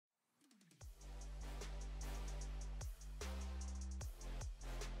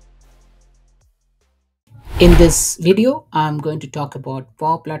In this video, I'm going to talk about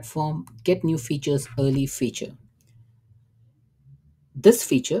Power Platform Get New Features Early feature. This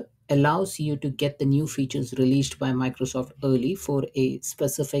feature allows you to get the new features released by Microsoft early for a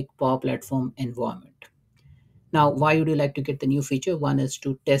specific Power Platform environment. Now, why would you like to get the new feature? One is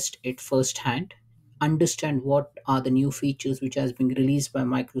to test it firsthand, understand what are the new features which has been released by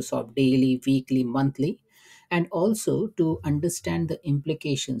Microsoft daily, weekly, monthly, and also to understand the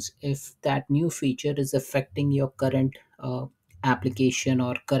implications if that new feature is affecting your current application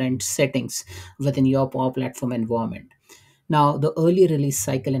or current settings within your Power Platform environment. Now, the early release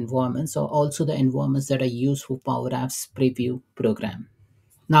cycle environments are also the environments that are used for Power Apps preview program.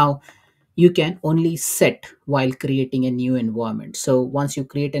 Now, you can only set while creating a new environment. So once you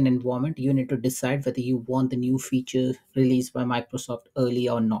create an environment, you need to decide whether you want the new feature released by Microsoft early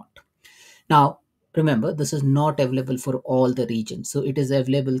or not. Now, remember, this is not available for all the regions. So it is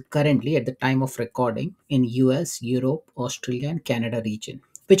available currently at the time of recording in US, Europe, Australia, and Canada region,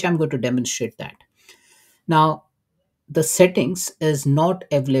 which I'm going to demonstrate that. Now, the settings is not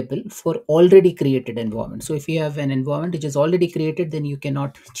available for already created environment. So if you have an environment which is already created, then you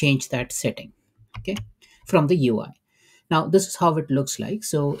cannot change that setting, okay, from the UI. Now this is how it looks like.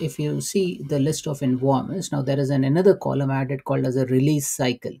 So if you see the list of environments, now there is another column added called as a release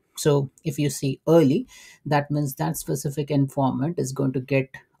cycle. So if you see early, that means that specific environment is going to get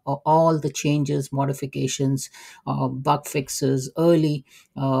all the changes, modifications, bug fixes early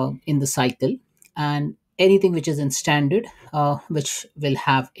in the cycle, and anything which is in standard, which will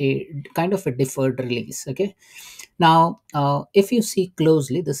have a kind of a deferred release. Okay. Now, if you see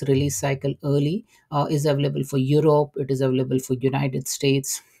closely, this release cycle early is available for Europe. It is available for United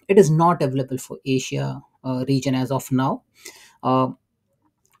States. It is not available for Asia region as of now. Uh,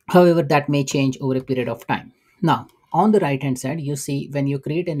 However, that may change over a period of time. Now, on the right hand side, you see when you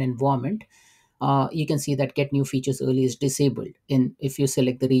create an environment, you can see that get new features early is disabled in if you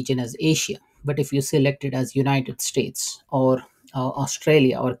select the region as Asia. But if you select it as United States or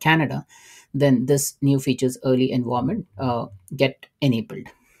Australia or Canada, then this new features early environment get enabled.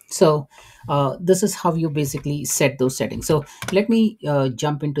 So this is how you basically set those settings. So let me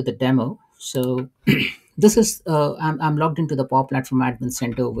jump into the demo. So this is I'm logged into the Power Platform Admin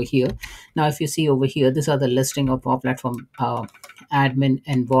Center over here. Now, if you see over here, these are the listing of Power Platform admin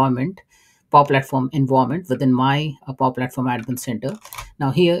environment, Power Platform environment within my Power Platform Admin Center.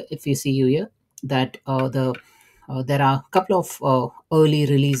 Now, here, if you see here, that there are a couple of early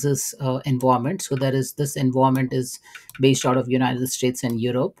releases environment. So there is this environment is based out of United States and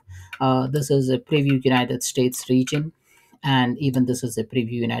Europe. This is a preview United States region, and even this is a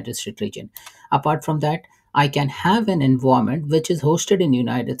preview United States region. Apart from that, I can have an environment which is hosted in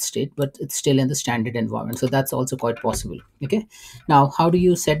United States, but it's still in the standard environment. So that's also quite possible. Okay. Now, how do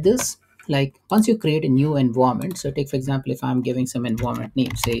you set this? Like once you create a new environment, so take for example, if I'm giving some environment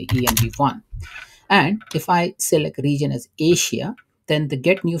name, say EMB1, and if I select region as Asia, then the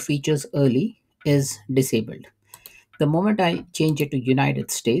get new features early is disabled. The moment I change it to United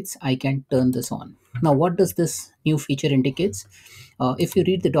States, I can turn this on. Now, what does this new feature indicates? If you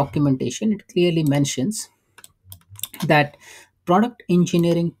read the documentation, it clearly mentions that product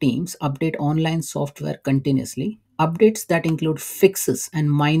engineering teams update online software continuously. Updates that include fixes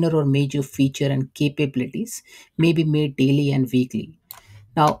and minor or major feature and capabilities may be made daily and weekly.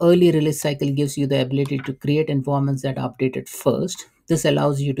 Now, early release cycle gives you the ability to create environments that are updated first. This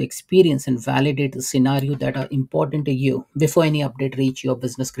allows you to experience and validate the scenario that are important to you before any update reach your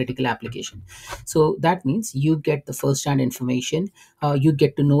business critical application. So that means you get the first hand information, you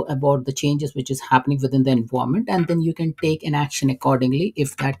get to know about the changes which is happening within the environment, and then you can take an action accordingly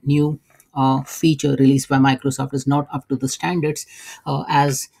if that new feature released by Microsoft is not up to the standards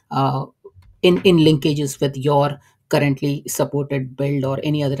as in linkages with your currently supported build or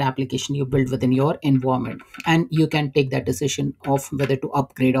any other application you build within your environment, and you can take that decision of whether to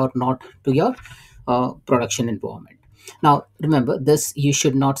upgrade or not to your production environment. Now remember, this you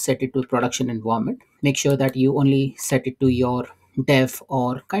should not set it to production environment. Make sure that you only set it to your dev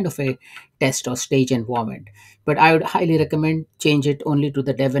or kind of a test or stage environment, but I would highly recommend change it only to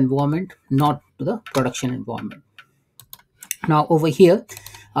the dev environment, not to the production environment. Now over here,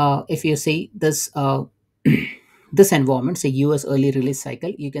 if you see this this environment, say US early release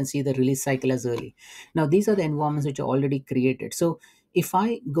cycle, you can see the release cycle as early. Now these are the environments which are already created. So if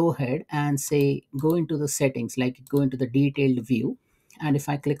I go ahead and say go into the settings, like go into the detailed view, and if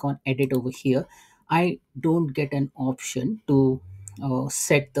I click on edit over here, I don't get an option to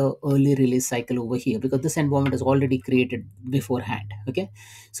set the early release cycle over here because this environment is already created beforehand. Okay.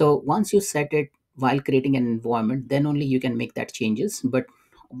 So once you set it while creating an environment, then only you can make that changes. But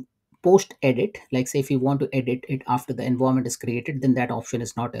post edit, like say if you want to edit it after the environment is created, then that option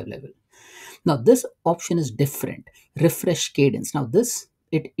is not available. Now this option is different. Refresh cadence. Now this,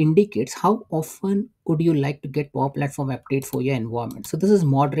 it indicates how often would you like to get Power Platform update for your environment. So this is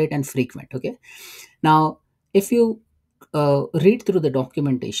moderate and frequent. Okay. Now if you read through the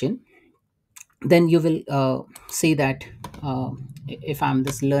documentation, then you will see that uh, if I'm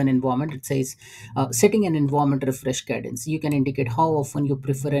this learn environment, it says setting an environment refresh cadence. You can indicate how often you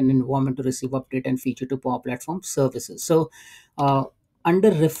prefer an environment to receive update and feature to Power Platform services. So uh,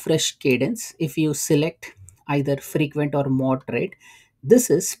 under refresh cadence, if you select either frequent or moderate, this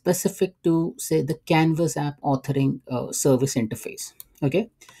is specific to say the Canvas app authoring service interface.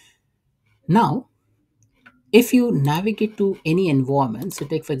 Okay. Now if you navigate to any environment, so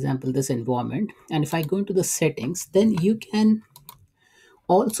take for example this environment, and if I go into the settings, then you can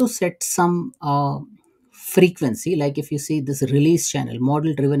also set some frequency. Like if you see this release channel,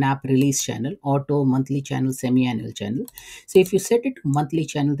 model driven app release channel, auto, monthly channel, semi-annual channel. So if you set it to monthly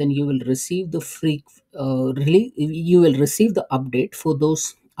channel, then you will receive the you will receive the update for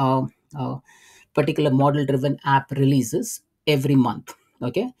those uh, particular model driven app releases every month.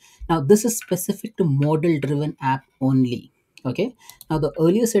 Okay. Now this is specific to model driven app only. Okay. Now the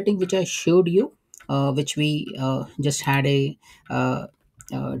earlier setting which I showed you, which we just had a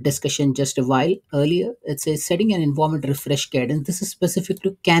discussion just a while earlier, it says setting an environment refresh cadence. This is specific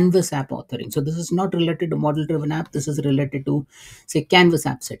to Canvas app authoring. So this is not related to model driven app. This is related to say Canvas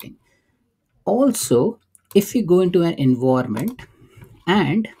app setting. Also, if you go into an environment,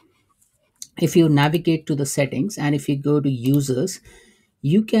 and if you navigate to the settings, and if you go to users,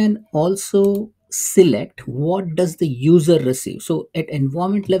 you can also select what does the user receive. So at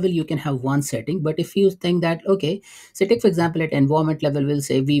environment level you can have one setting, but if you think that, okay, so take for example at environment level we'll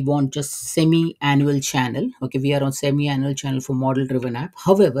say we want just semi-annual channel. Okay, we are on semi-annual channel for model driven app.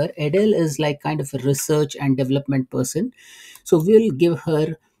 However, Adele is like kind of a research and development person, so we'll give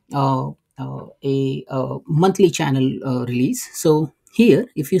her a monthly channel release. So here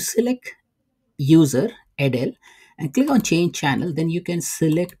if you select user Adele and click on change channel, then you can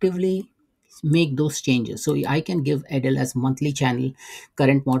selectively make those changes. So I can give Adele as monthly channel,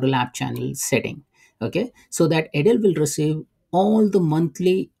 current model app channel setting. Okay, so that Adele will receive all the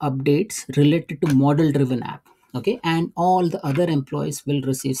monthly updates related to model driven app. Okay, and all the other employees will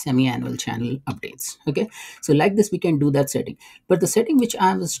receive semi-annual channel updates. Okay, so like this we can do that setting. But the setting which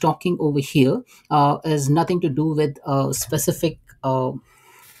I was talking over here is nothing to do with a specific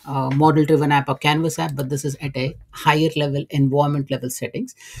model driven app or Canvas app, but this is at a higher level, environment level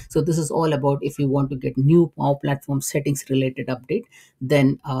settings. So this is all about if you want to get new Power Platform settings related update,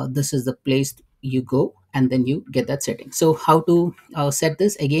 then this is the place you go and then you get that setting. So how to set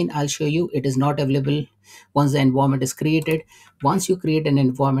this, again I'll show you. It is not available once the environment is created. Once you create an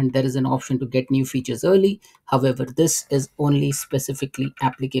environment, there is an option to get new features early. However, this is only specifically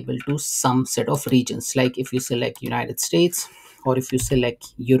applicable to some set of regions, like if you select United States or if you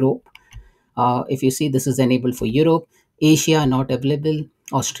select Europe. If you see, this is enabled for Europe. Asia not available.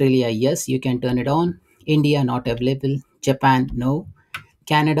 Australia, yes, you can turn it on. India not available. Japan, no.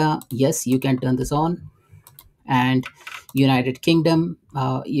 Canada, yes, you can turn this on. And United Kingdom,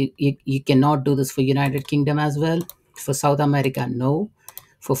 you cannot do this for United Kingdom as well. For South America, no.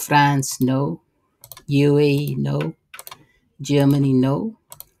 For France, no. UAE, no. Germany, no.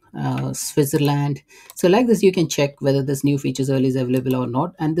 Switzerland. So like this, you can check whether this new features early is available or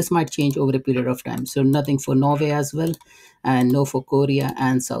not, and this might change over a period of time. So nothing for Norway as well, and no for Korea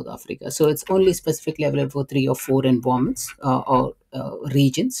and South Africa. So it's only specifically available for 3 or 4 environments or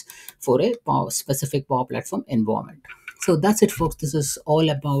regions for a specific Power Platform environment. So that's it, folks. This is all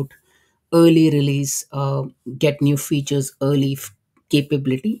about early release, get new features early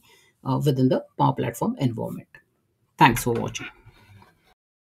capability within the Power Platform environment. Thanks for watching.